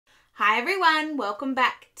Hi everyone, welcome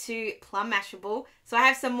back to Plum Mashable. So I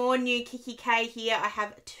have some more new kikki.K here. I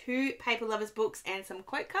have 2 Paper Lovers books and some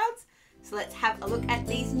quote cards. So let's have a look at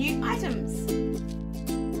these new items.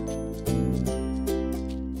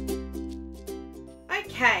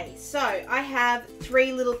 Okay, so I have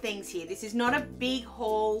 3 little things here. This is not a big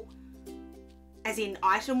haul as in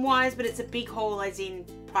item wise, but it's a big haul as in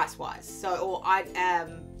price wise. So,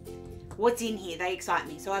 what's in here, they excite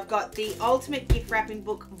me. So I've got the Ultimate Gift Wrapping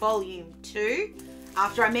Book Volume 2.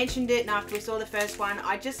 After I mentioned it and after we saw the first one,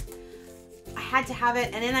 I had to have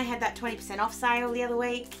it, and then I had that 20% off sale the other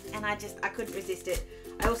week and I couldn't resist it.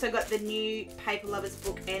 I also got the new Paper Lovers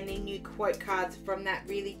book and the new quote cards from that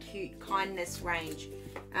really cute kindness range.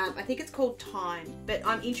 I think it's called Thyme, but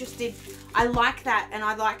I'm interested. I like that, and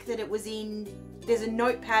I like that it was in, there's a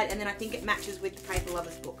notepad, and then I think it matches with the Paper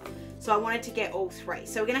Lovers book. So I wanted to get all 3.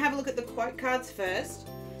 So we're going to have a look at the quote cards first,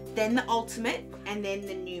 then the Ultimate, and then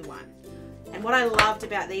the new one. And what I loved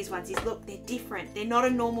about these ones is, look, they're different. They're not a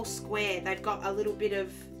normal square. They've got a little bit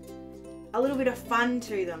of fun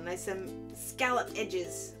to them. There's some scalloped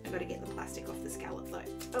edges. I've got to get the plastic off the scallop though.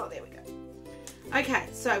 Oh, there we go. Okay,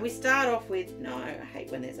 so we start off with, no, I hate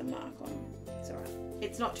when there's a mark on them. It's alright.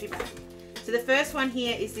 It's not too bad. So the first one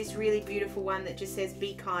here is this really beautiful one that just says,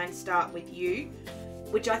 "Be kind, start with you,"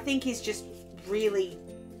 which I think is just really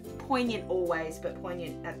poignant always, but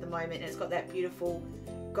poignant at the moment. And it's got that beautiful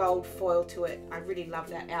gold foil to it. I really love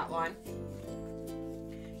that outline.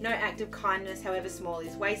 "No act of kindness, however small,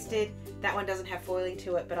 is wasted." That one doesn't have foiling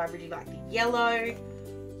to it, but I really like the yellow.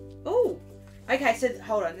 Oh, okay, so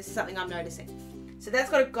hold on, this is something I'm noticing. So that's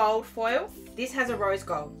got a gold foil. This has a rose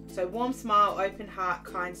gold. So "Warm smile, open heart,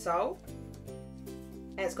 kind soul."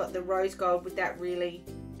 And it's got the rose gold with that really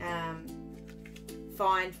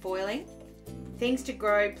fine foiling. "Things to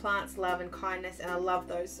grow, plants, love and kindness." And I love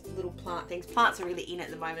those little plant things. Plants are really in at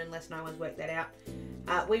the moment unless no one's worked that out.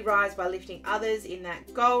 "We rise by lifting others," in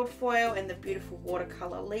that gold foil and the beautiful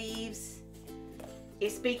watercolor leaves.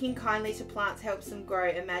 "If speaking kindly to plants helps them grow,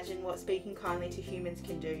 imagine what speaking kindly to humans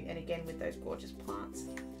can do." And again with those gorgeous plants.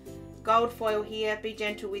 Gold foil here. "Be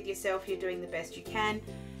gentle with yourself, you're doing the best you can."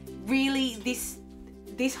 Really,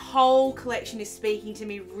 this whole collection is speaking to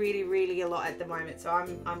me really a lot at the moment. So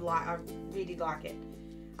I really like it.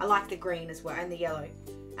 I like the green as well and the yellow.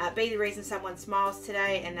 "Be the reason someone smiles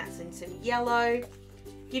today," and that's in some yellow.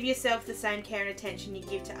 "Give yourself the same care and attention you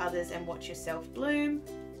give to others, and watch yourself bloom."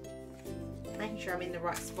 Making sure I'm in the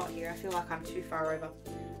right spot here. I feel like I'm too far over.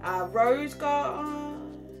 Rose gold.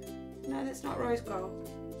 No, that's not rose gold.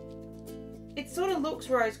 It sort of looks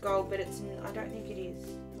rose gold, but I don't think it is.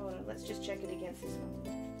 Hold on, let's just check it against this one.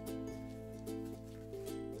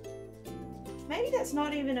 Maybe that's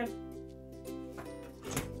not even a...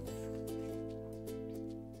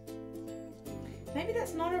 Maybe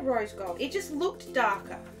that's not a rose gold. It just looked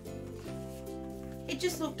darker. It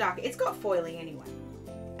just looked darker. It's got foiling anyway.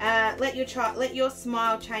 Let your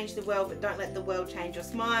smile change the world, but don't let the world change your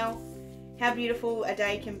smile." "How beautiful a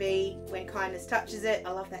day can be when kindness touches it."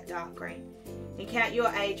 I love that dark green. "And count your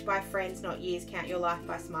age by friends, not years. Count your life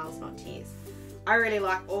by smiles, not tears." I really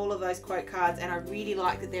like all of those quote cards, and I really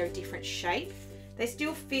like that they're a different shape. They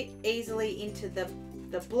still fit easily into the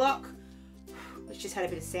block, which just had a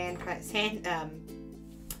bit of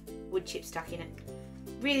wood chip stuck in it.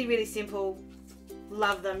 Really simple.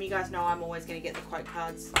 Love them. You guys know I'm always going to get the quote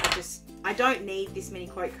cards. I don't need this many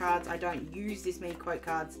quote cards. I don't use this many quote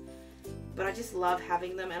cards, but I just love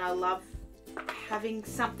having them, and I love having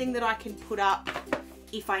something that I can put up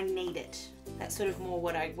if I need it. That's sort of more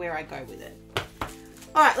where I go with it.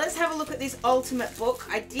 All right, let's have a look at this Ultimate book.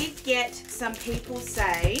 I did get some people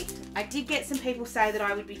say that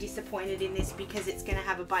I would be disappointed in this because it's going to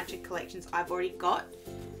have a bunch of collections I've already got.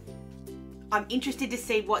 I'm interested to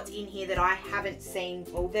see what's in here that I haven't seen,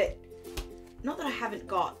 or that, not that I haven't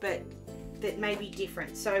got, but that may be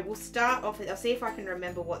different. So we'll start off with, I'll see if I can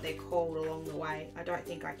remember what they're called along the way. I don't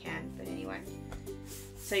think I can, but anyway.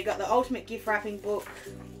 So you've got the Ultimate Gift Wrapping Book.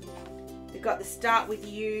 We've got the Start With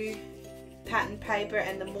You pattern paper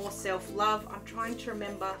and the More Self-Love. I'm trying to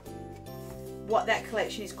remember what that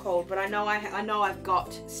collection is called, but I know I've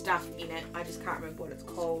got stuff in it. I just can't remember what it's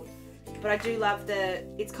called. But I do love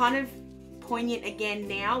it's kind of poignant again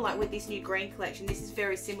now, like with this new green collection. This is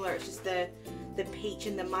very similar. It's just the peach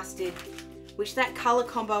and the mustard, which that color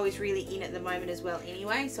combo is really in at the moment as well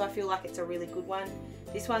anyway, so I feel like it's a really good one.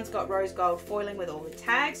 This one's got rose gold foiling with all the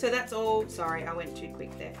tags, so that's all. Sorry, I went too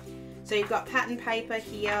quick there. So you've got pattern paper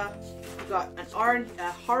here, you've got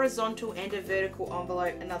a horizontal and a vertical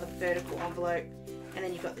envelope, another vertical envelope, and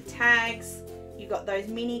then you've got the tags. You've got those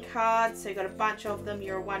mini cards, so you've got a bunch of them.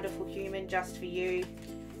 "You're a wonderful human, just for you."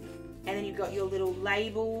 And then you've got your little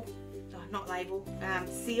label,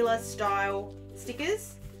 sealer style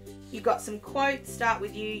stickers. You've got some quotes, start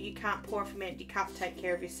with you, you can't pour from an empty cup, take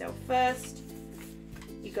care of yourself first.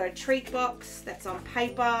 You've got a treat box that's on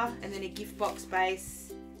paper, and then a gift box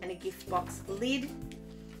base and a gift box lid.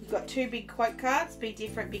 You've got 2 big quote cards, be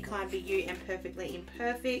different, be kind, be you, and perfectly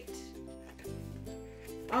imperfect.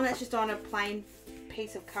 Oh, that's just on a plain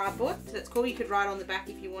piece of cardboard, so that's cool. You could write on the back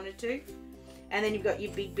if you wanted to. And then you've got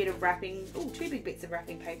your big bit of wrapping, 2 big bits of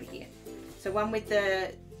wrapping paper here. So one with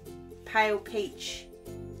the pale peach,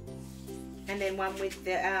 and then one with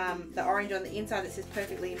the orange on the inside that says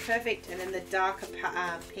perfectly imperfect, and then the darker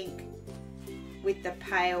pink with the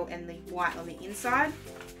pale and the white on the inside.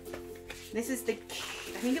 This is the,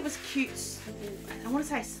 I think it was cute, I want to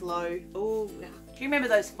say slow. Oh, do you remember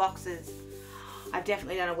those foxes? I've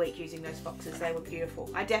definitely done a week using those foxes. They were beautiful.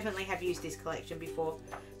 I definitely have used this collection before.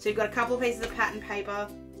 So you've got a couple of pieces of pattern paper,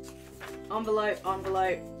 envelope,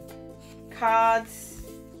 cards,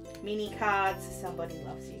 mini cards. Somebody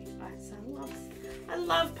loves you. I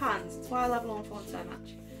love puns. That's why I love Lawn Fawn so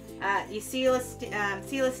much. Your sealer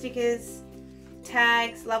stickers,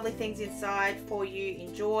 tags, lovely things inside for you.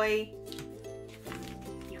 Enjoy.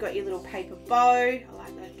 You've got your little paper bow. I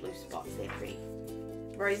like those blue spots. They're pretty.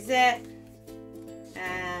 Rosette.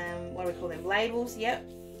 What do we call them? Labels. Yep.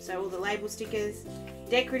 So all the label stickers,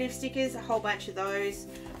 decorative stickers, a whole bunch of those.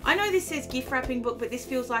 I know this says gift wrapping book, but this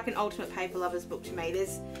feels like an ultimate paper lovers book to me.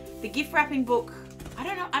 There's the gift wrapping book.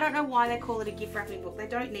 I don't know why they call it a gift wrapping book. They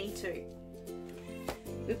don't need to.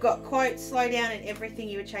 We've got quotes, slow down and everything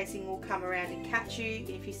you were chasing will come around and catch you. And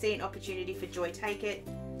if you see an opportunity for joy, take it.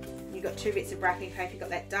 You've got 2 bits of wrapping paper. You've got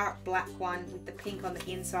that dark black one with the pink on the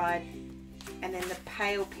inside, and then the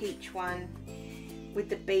pale peach one with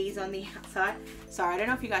the bees on the outside. Sorry, I don't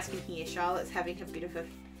know if you guys can hear. Charlotte's having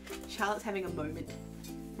a moment.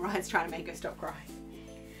 Ryan's trying to make her stop crying.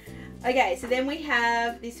 Okay, so then we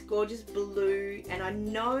have this gorgeous blue, and I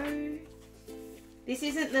know this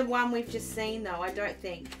isn't the one we've just seen though, I don't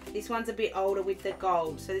think. This one's a bit older with the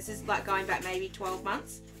gold. So this is like going back maybe 12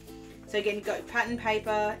 months. So again, you've got your pattern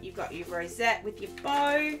paper, you've got your rosette with your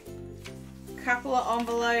bow, couple of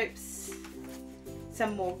envelopes,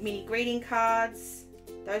 some more mini greeting cards.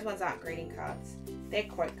 Those ones aren't greeting cards, they're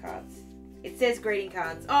quote cards. It says greeting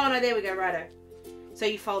cards. Oh no, there we go, righto. So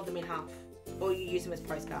you fold them in half, or you use them as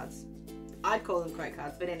postcards. I'd call them quote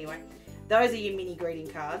cards, but anyway. Those are your mini greeting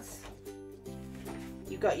cards.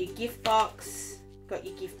 You've got your gift box, got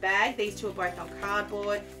your gift bag. These 2 are both on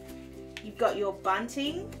cardboard. You've got your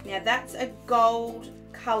bunting. Now that's a gold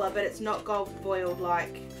colour, but it's not gold foiled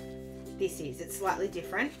like this is. It's slightly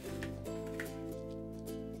different.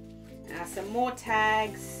 Some more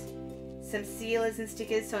tags, some sealers and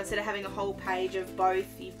stickers. So instead of having a whole page of both,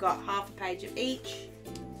 you've got half a page of each.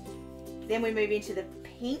 Then we move into the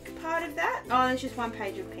pink part of that. Oh, there's just 1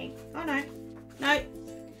 page of pink. Oh no, no.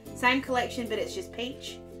 Same collection, but it's just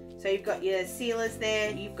peach. So you've got your sealers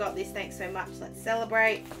there. You've got this, thanks so much, let's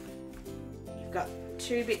celebrate. You've got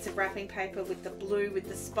 2 bits of wrapping paper with the blue with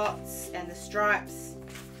the spots and the stripes,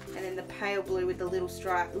 and then the pale blue with the little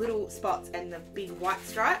spots and the big white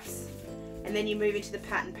stripes. And then you move into the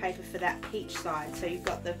pattern paper for that peach side. So you've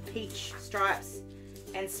got the peach stripes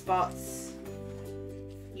and spots.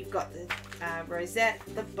 You've got the rosette,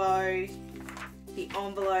 the bow, the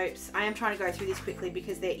envelopes. I am trying to go through this quickly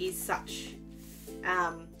because there is so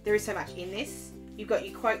much in this. You've got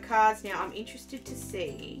your quote cards. Now I'm interested to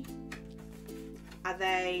see, are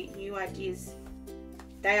they new ideas?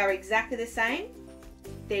 They are exactly the same.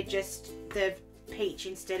 They're just the peach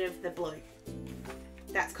instead of the blue.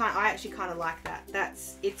 That's I actually kind of like that.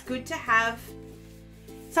 It's good to have.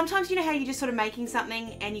 Sometimes you know how you're just sort of making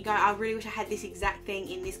something and you go, I really wish I had this exact thing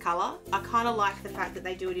in this colour. I kind of like the fact that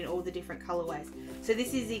they do it in all the different colourways. So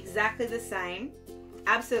this is exactly the same,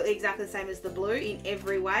 absolutely exactly the same as the blue in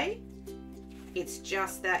every way. It's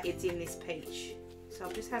just that it's in this peach. So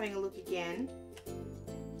I'm just having a look again.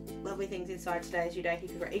 Lovely things inside today's your day.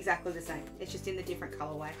 Exactly the same. It's just in the different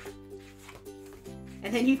colourway.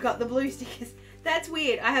 And then you've got the blue stickers. That's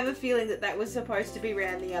weird. I have a feeling that was supposed to be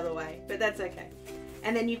round the other way, but that's okay.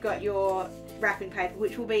 And then you've got your wrapping paper,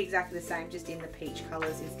 which will be exactly the same, just in the peach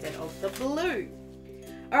colours instead of the blue.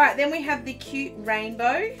 All right, then we have the cute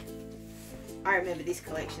rainbow. I remember this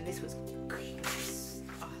collection. This was,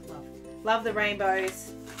 oh, love the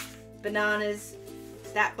rainbows, bananas.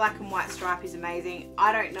 That black and white stripe is amazing.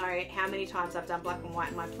 I don't know how many times I've done black and white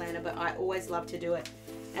in my planner, but I always love to do it.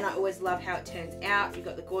 And I always love how it turns out. You've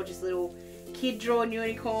got the gorgeous little kid drawn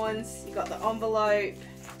unicorns. You've got the envelope.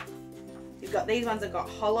 You've got these ones that got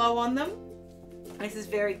hollow on them. This is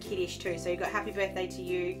very kiddish too. So you've got happy birthday to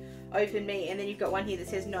you, open me, and then you've got one here that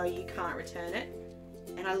says no, you can't return it.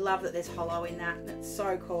 And I love that there's hollow in that. That's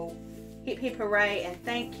so cool. Hip hip hooray and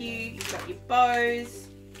thank you. You've got your bows.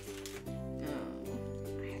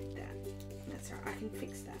 Oh, I had that. That's right, I can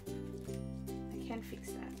fix that. I can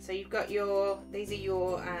fix that. So you've got your, these are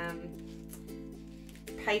your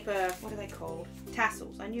paper, what are they called?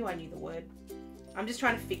 Tassels. I knew the word. I'm just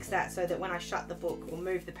trying to fix that so that when I shut the book or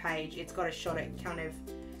move the page, it's got a shot at kind of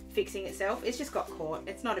fixing itself. It's just got caught.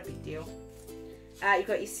 It's not a big deal. You've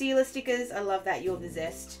got your sealer stickers. I love that. You're the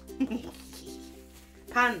zest.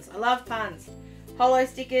 Puns. I love puns. Hollow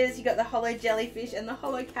stickers. You got the hollow jellyfish and the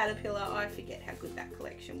hollow caterpillar. I forget how good that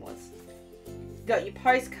collection was. Got your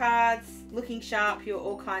postcards. Looking sharp. Your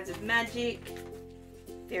all kinds of magic.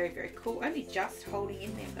 Very, very cool. Only just holding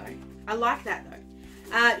in there though. I like that though.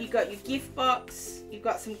 You've got your gift box. You've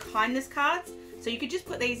got some kindness cards. So you could just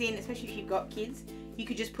put these in, especially if you've got kids. You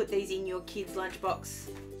could just put these in your kids' lunchbox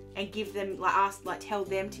and give them, tell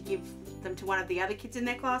them to give them to one of the other kids in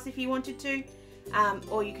their class if you wanted to.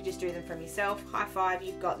 Or you could just do them from yourself. High five,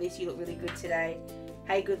 you've got this, you look really good today.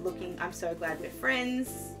 Hey, good looking, I'm so glad we're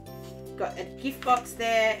friends. Got a gift box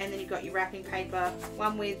there, and then you've got your wrapping paper,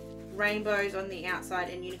 one with rainbows on the outside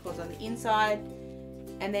and unicorns on the inside.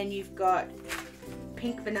 And then you've got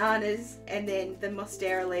pink bananas, and then the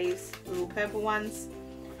monstera leaves, little purple ones.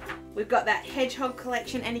 We've got that hedgehog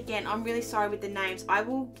collection, and again, I'm really sorry with the names. I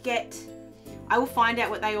will find out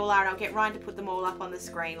what they all are, and I'll get Ryan to put them all up on the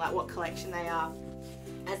screen, like what collection they are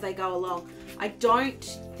as they go along. I don't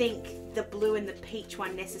think the blue and the peach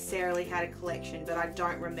one necessarily had a collection, but I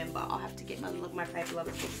don't remember. I'll have to get my Paper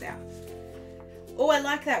Lovers books out. Oh, I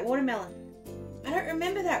like that watermelon. I don't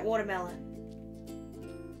remember that watermelon.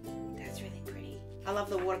 That's really pretty. I love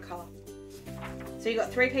the watercolor. So you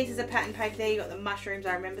got 3 pieces of pattern paper there. You got the mushrooms.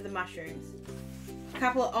 I remember the mushrooms. A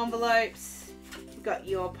couple of envelopes. You've got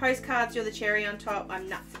your postcards. You're the cherry on top. I'm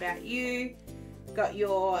nuts about you. Got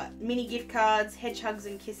your mini gift cards, hedgehogs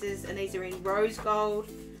and kisses, and these are in rose gold.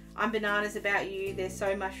 I'm bananas about you. There's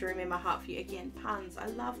so mushroom in my heart for you. Again, puns. I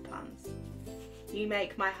love puns. You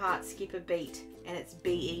make my heart skip a beat, and it's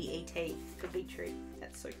B-E-E-T for beetroot.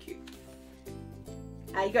 That's so cute.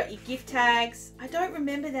 You got your gift tags. I don't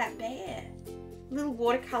remember that bear. Little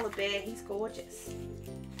watercolor bear. He's gorgeous.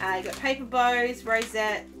 You got paper bows,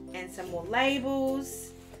 rosette, and some more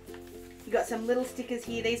labels. You got some little stickers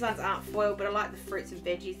here. These ones aren't foil, but I like the fruits and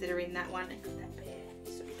veggies that are in that one. And got that bear.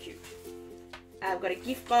 So cute. I've got a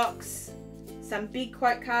gift box. Some big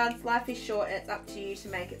quote cards. Life is short, and it's up to you to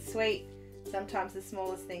make it sweet. Sometimes the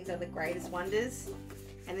smallest things are the greatest wonders.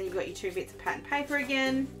 And then you've got your 2 bits of pattern paper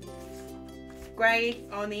again. Grey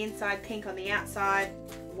on the inside, pink on the outside,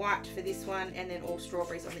 white for this one, and then all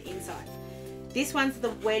strawberries on the inside. This one's the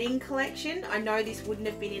wedding collection. I know this wouldn't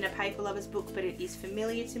have been in a Paper Lovers book, but it is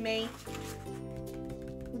familiar to me.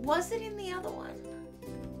 Was it in the other one?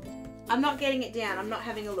 I'm not getting it down. I'm not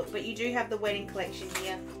having a look, but you do have the wedding collection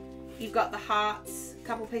here. You've got the hearts, a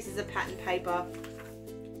couple pieces of pattern paper,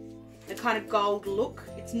 the kind of gold look.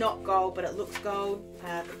 It's not gold, but it looks gold.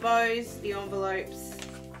 The bows, the envelopes.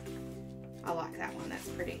 I like that one. That's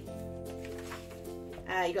pretty.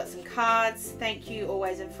 You got some cards. Thank you,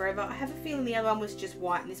 always and forever. I have a feeling the other one was just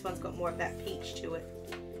white, and this one's got more of that peach to it.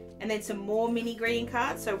 And then some more mini greeting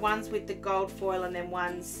cards. So one's with the gold foil, and then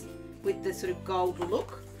one's with the sort of gold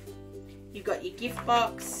look. You've got your gift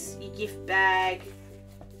box, your gift bag,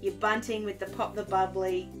 your bunting with the pop the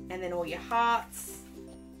bubbly, and then all your hearts,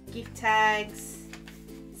 gift tags,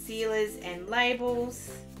 sealers and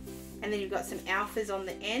labels. And then you've got some alphas on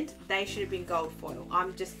the end. They should have been gold foil.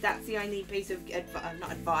 That's the only piece of,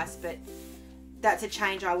 not advice, but that's a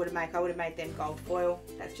change I would have made. I would have made them gold foil.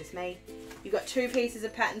 That's just me. You've got 2 pieces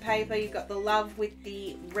of pattern paper. You've got the love with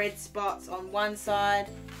the red spots on one side.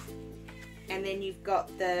 And then you've got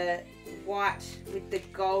the white with the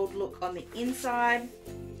gold look on the inside.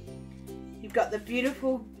 You've got the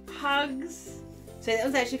beautiful hugs. So that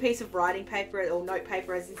was actually a piece of writing paper or note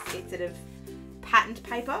paper instead of patterned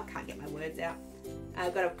paper. Can't get my words out.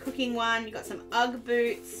 I've got a cooking one. You've got some Ugg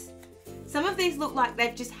boots. Some of these look like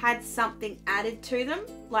they've just had something added to them.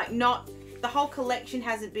 Like not, the whole collection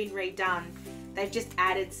hasn't been redone. They've just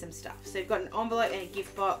added some stuff. So you've got an envelope and a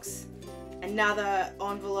gift box. Another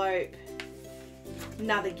envelope.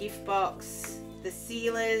 Another gift box. The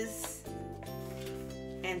sealers.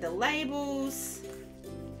 And the labels.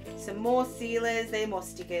 Some more sealers. They're more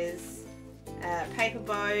stickers. Paper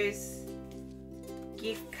bows.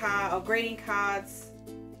 Gift card or greeting cards,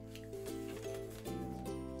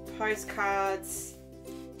 postcards,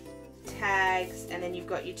 tags, and then you've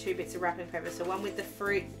got your 2 bits of wrapping paper. So one with the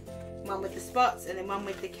fruit one with the spots, and then one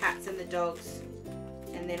with the cats and the dogs.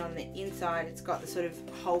 And then on the inside, it's got the sort of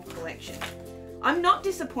whole collection. I'm not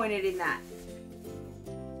disappointed in that.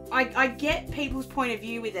 I get people's point of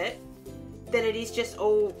view with it, that it is just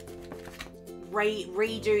all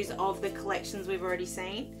redos of the collections we've already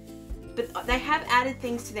seen. But they have added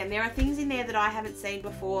things to them. There are things in there that I haven't seen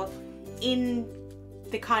before in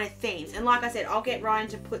the kind of themes. And like I said, I'll get Ryan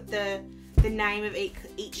to put the name of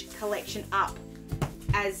each collection up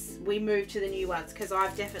as we move to the new ones, because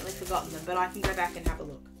I've definitely forgotten them, but I can go back and have a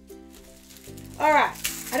look. Alright,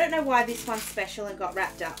 I don't know why this one's special and got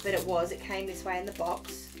wrapped up, but it came this way in the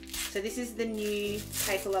box. So this is the new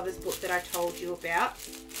Paper Lovers book that I told you about.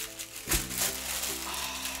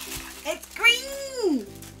 Oh, it's green!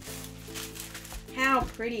 How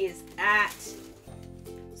pretty is that?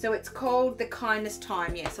 So it's called The Kindness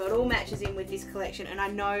Time, yeah, so it all matches in with this collection, and I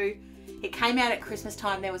know it came out at Christmas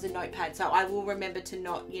time. There was a notepad, so I will remember to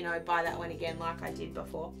not, you know, buy that one again like I did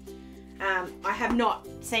before. I have not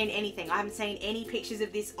seen anything. I haven't seen any pictures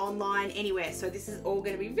of this online anywhere, so this is all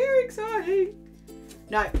going to be very exciting.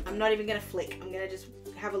 No, I'm not even going to flick. I'm going to just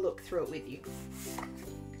have a look through it with you.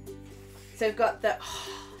 So we've got the, oh,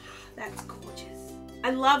 that's gorgeous.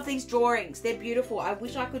 I love these drawings. They're beautiful. I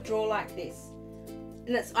wish I could draw like this.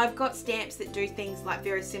 And I've got stamps that do things like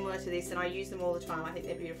very similar to this, and I use them all the time. I think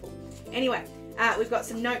they're beautiful. Anyway, we've got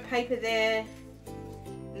some note paper there,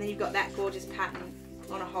 and then you've got that gorgeous pattern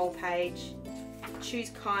on a whole page. Choose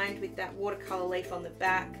Kind with that watercolor leaf on the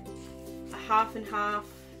back, a half and half,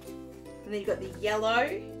 and then you've got the yellow.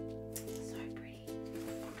 So pretty.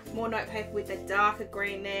 More note paper with the darker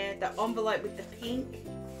green there, the envelope with the pink,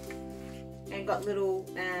 and got little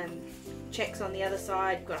checks on the other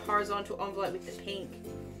side. You've got a horizontal envelope with the pink.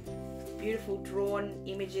 Beautiful drawn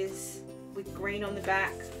images with green on the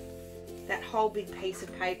back. That whole big piece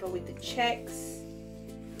of paper with the checks.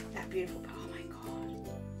 That beautiful, oh my god.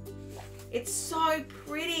 It's so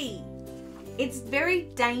pretty. It's very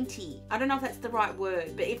dainty. I don't know if that's the right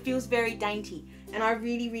word, but it feels very dainty, and I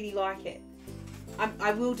really, really like it.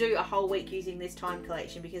 I will do a whole week using this Time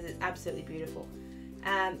collection because it's absolutely beautiful.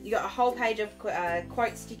 You got a whole page of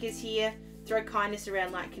quote stickers here. Throw kindness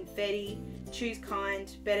around like confetti. Choose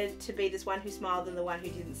kind. Better to be this one who smiled than the one who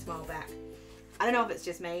didn't smile back. I don't know if it's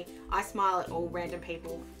just me. I smile at all random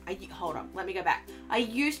people. Hold on, let me go back. I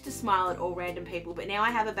used to smile at all random people, but now I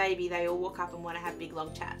have a baby. They all walk up and want to have big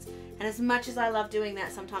long chats. And as much as I love doing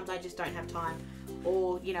that, sometimes I just don't have time.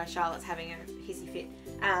 Or, you know, Charlotte's having a hissy fit.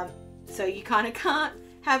 So you kind of can't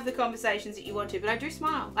have the conversations that you want to, but I do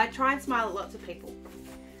smile. I try and smile at lots of people.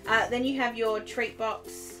 Then you have your treat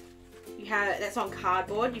box. That's on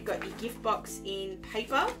cardboard. You've got your gift box in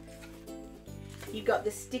paper. You've got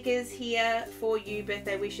the stickers here for you,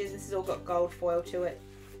 birthday wishes. This has all got gold foil to it.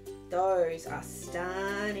 Those are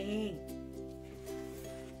stunning.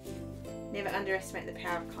 Never underestimate the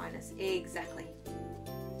power of kindness. Exactly.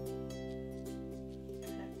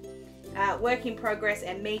 Work in progress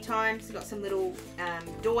and me time. So got some little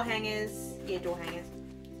door hangers. Yeah, door hangers.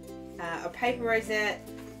 A paper rosette.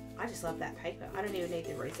 I just love that paper. I don't even need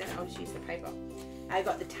the rosette. I'll just use the paper. I've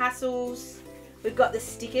got the tassels. We've got the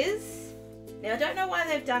stickers. Now, I don't know why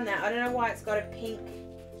they've done that. I don't know why it's got a pink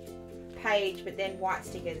page, but then white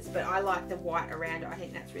stickers. But I like the white around it. I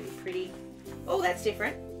think that's really pretty. Oh, that's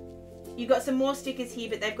different. You've got some more stickers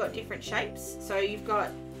here, but they've got different shapes. So you've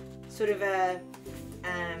got sort of a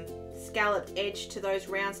scalloped edge to those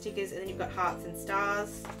round stickers, and then you've got hearts and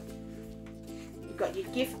stars. You've got your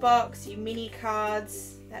gift box, your mini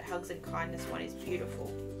cards. That Hugs and Kindness one is beautiful.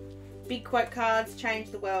 Big quote cards,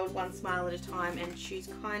 change the world one smile at a time, and choose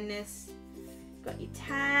kindness. Got your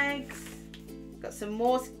tags. Got some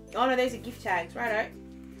more. Oh no, those are gift tags, righto.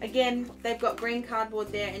 Again, they've got green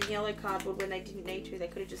cardboard there and yellow cardboard when they didn't need to. They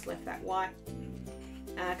could have just left that white.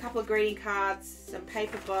 A couple of greeting cards, some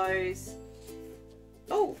paper bows.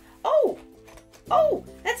 Oh, oh, oh,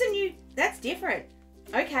 that's different.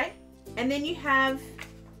 Okay. And then you have,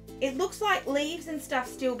 it looks like leaves and stuff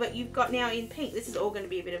still, but you've got now in pink. This is all going to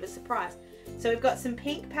be a bit of a surprise. So we've got some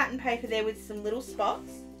pink pattern paper there with some little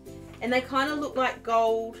spots. And they kind of look like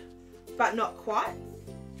gold, but not quite.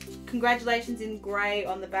 Congratulations in grey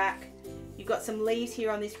on the back. You've got some leaves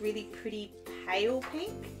here on this really pretty pale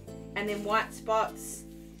pink. And then white spots.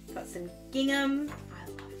 Got some gingham. I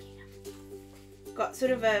love gingham. Got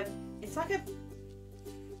sort of a, it's like a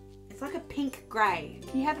pink grey.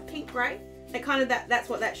 Can you have a pink grey? That's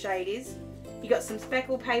what that shade is. You got some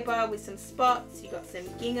speckle paper with some spots. You got some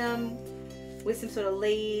gingham with some sort of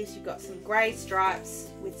leaves. You've got some grey stripes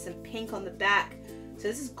with some pink on the back. So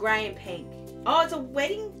this is grey and pink. Oh, it's a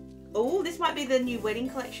wedding. Oh, this might be the new wedding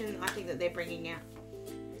collection I think that they're bringing out.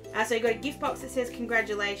 So you've got a gift box that says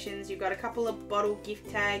congratulations. You've got a couple of bottle gift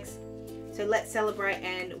tags. So let's celebrate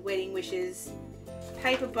and wedding wishes.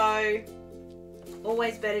 Paper bow.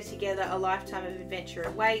 Always better together. A lifetime of adventure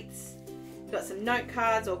awaits. You've got some note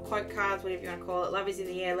cards or quote cards, whatever you want to call it. Love is in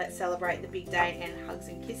the air. Let's celebrate the big day, and hugs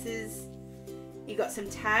and kisses. You've got some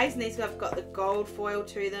tags, and these have got the gold foil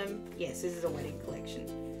to them. Yes, this is a wedding collection.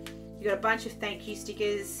 You've got a bunch of thank you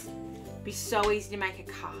stickers. Be so easy to make a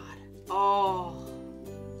card. Oh.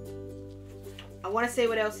 I want to see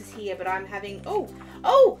what else is here, but I'm having... Oh!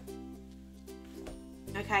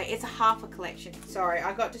 Okay, it's a half a collection. Sorry,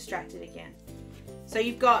 I got distracted again. So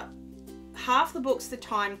you've got half the book's the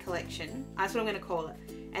Thyme collection. That's what I'm going to call it.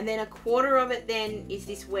 And then a quarter of it then is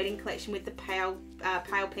this wedding collection with the pale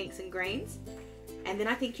pinks and greens. And then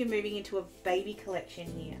I think you're moving into a baby collection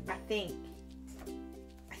here. I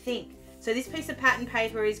think. So this piece of pattern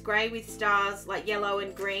paper is grey with stars, like yellow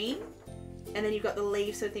and green. And then you've got the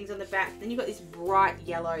leaves sort of things on the back. Then you've got this bright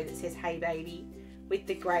yellow that says Hey Baby with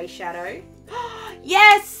the grey shadow.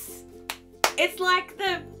 Yes! It's like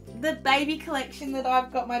the baby collection that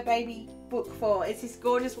I've got my baby book for. It's this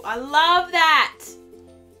gorgeous... I love that!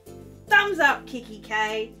 Thumbs up,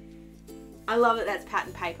 kikki.K. I love that that's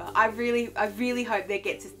pattern paper. I really hope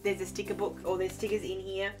there's a sticker book or there's stickers in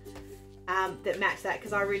here that match that,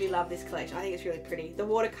 because I really love this collection. I think it's really pretty. The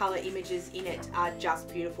watercolor images in it are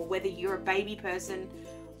just beautiful. Whether you're a baby person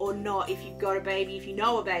or not, if you've got a baby, if you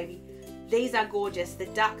know a baby, these are gorgeous. The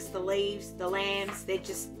ducks, the leaves, the lambs, they're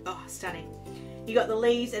just, oh, stunning. You got the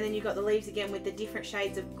leaves, and then you got the leaves again with the different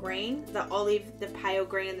shades of green. The olive, the pale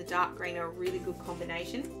green, and the dark green are a really good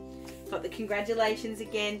combination. Got the congratulations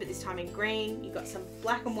again, but this time in green. You've got some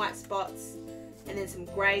black and white spots, and then some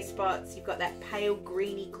grey spots. You've got that pale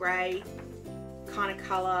greeny grey kind of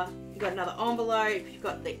colour. You've got another envelope. You've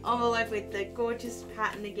got the envelope with the gorgeous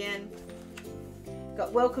pattern again. You've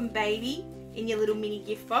got welcome baby in your little mini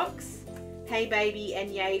gift box. Hey baby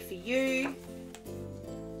and yay for you.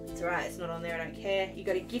 It's alright, it's not on there, I don't care. You've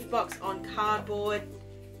got a gift box on cardboard.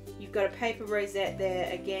 You've got a paper rosette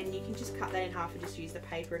there. Again, you can just cut that in half and just use the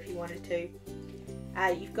paper if you wanted to.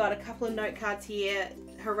 You've got a couple of note cards here.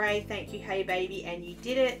 Hooray, thank you, hey baby, and you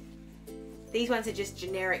did it. These ones are just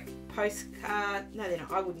generic postcard. No, they're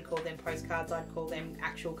not. I wouldn't call them postcards. I'd call them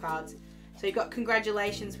actual cards. So you've got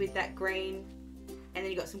congratulations with that green, and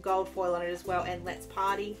then you've got some gold foil on it as well, and let's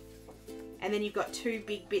party. And then you've got two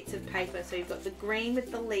big bits of paper. So you've got the green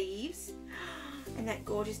with the leaves and that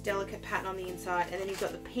gorgeous delicate pattern on the inside, and then you've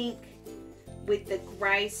got the pink with the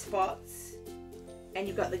grey spots, and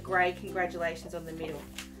you've got the grey congratulations on the middle.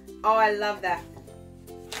 Oh, I love that.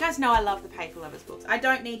 You guys know I love the Paper Lovers books. I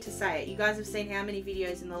don't need to say it. You guys have seen how many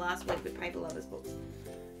videos in the last week with Paper Lovers books.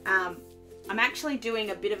 I'm actually doing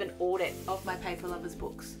a bit of an audit of my Paper Lovers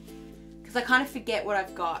books, because I kind of forget what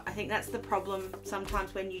I've got. I think that's the problem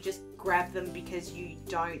sometimes when you just grab them because you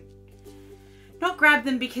don't, not grab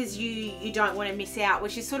them because you don't want to miss out,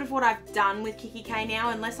 which is sort of what I've done with kikki.K now.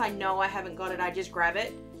 Unless I know I haven't got it, I just grab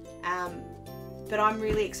it. But I'm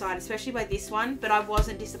really excited, especially by this one. But I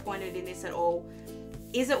wasn't disappointed in this at all.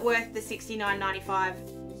 Is it worth the $69.95?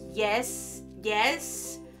 Yes,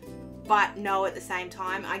 but no at the same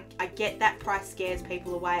time. I get that price scares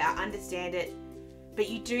people away. I understand it. But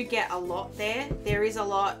you do get a lot there. There is a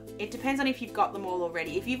lot. It depends on if you've got them all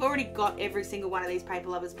already. If you've already got every single one of these Paper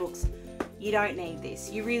Lovers books, you don't need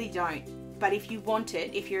this. You really don't. But if you want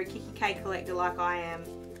it, if you're a kikki.K collector like I am,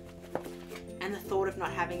 and the thought of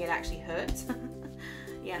not having it actually hurts.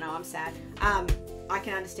 Yeah, no, I'm sad. I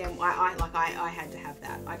can understand why I had to have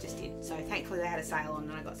that. I just did. So thankfully they had a sale on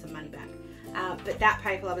and I got some money back. But that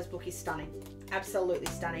Paper Lovers book is stunning. Absolutely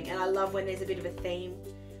stunning. And I love when there's a bit of a theme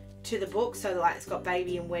to the book. So like it's got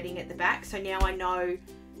baby and wedding at the back. So now I know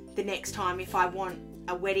the next time if I want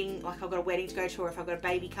a wedding, like I've got a wedding to go to, or if I've got a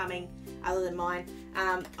baby coming other than mine,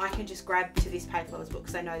 I can just grab to this Paper Lovers book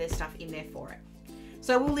because I know there's stuff in there for it.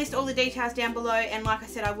 So we'll list all the details down below, and like I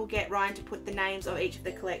said, I will get Ryan to put the names of each of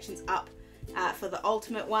the collections up for the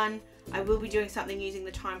ultimate one. I will be doing something using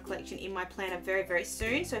the Thyme collection in my planner very, very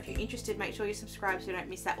soon. So if you're interested, make sure you subscribe so you don't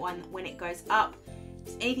miss that one when it goes up. If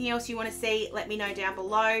there's anything else you want to see, let me know down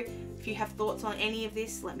below. If you have thoughts on any of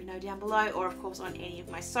this, let me know down below, or of course on any of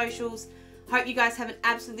my socials. Hope you guys have an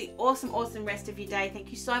absolutely awesome rest of your day. Thank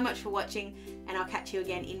you so much for watching, and I'll catch you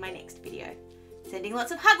again in my next video. Sending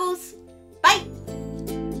lots of huggles. Bye!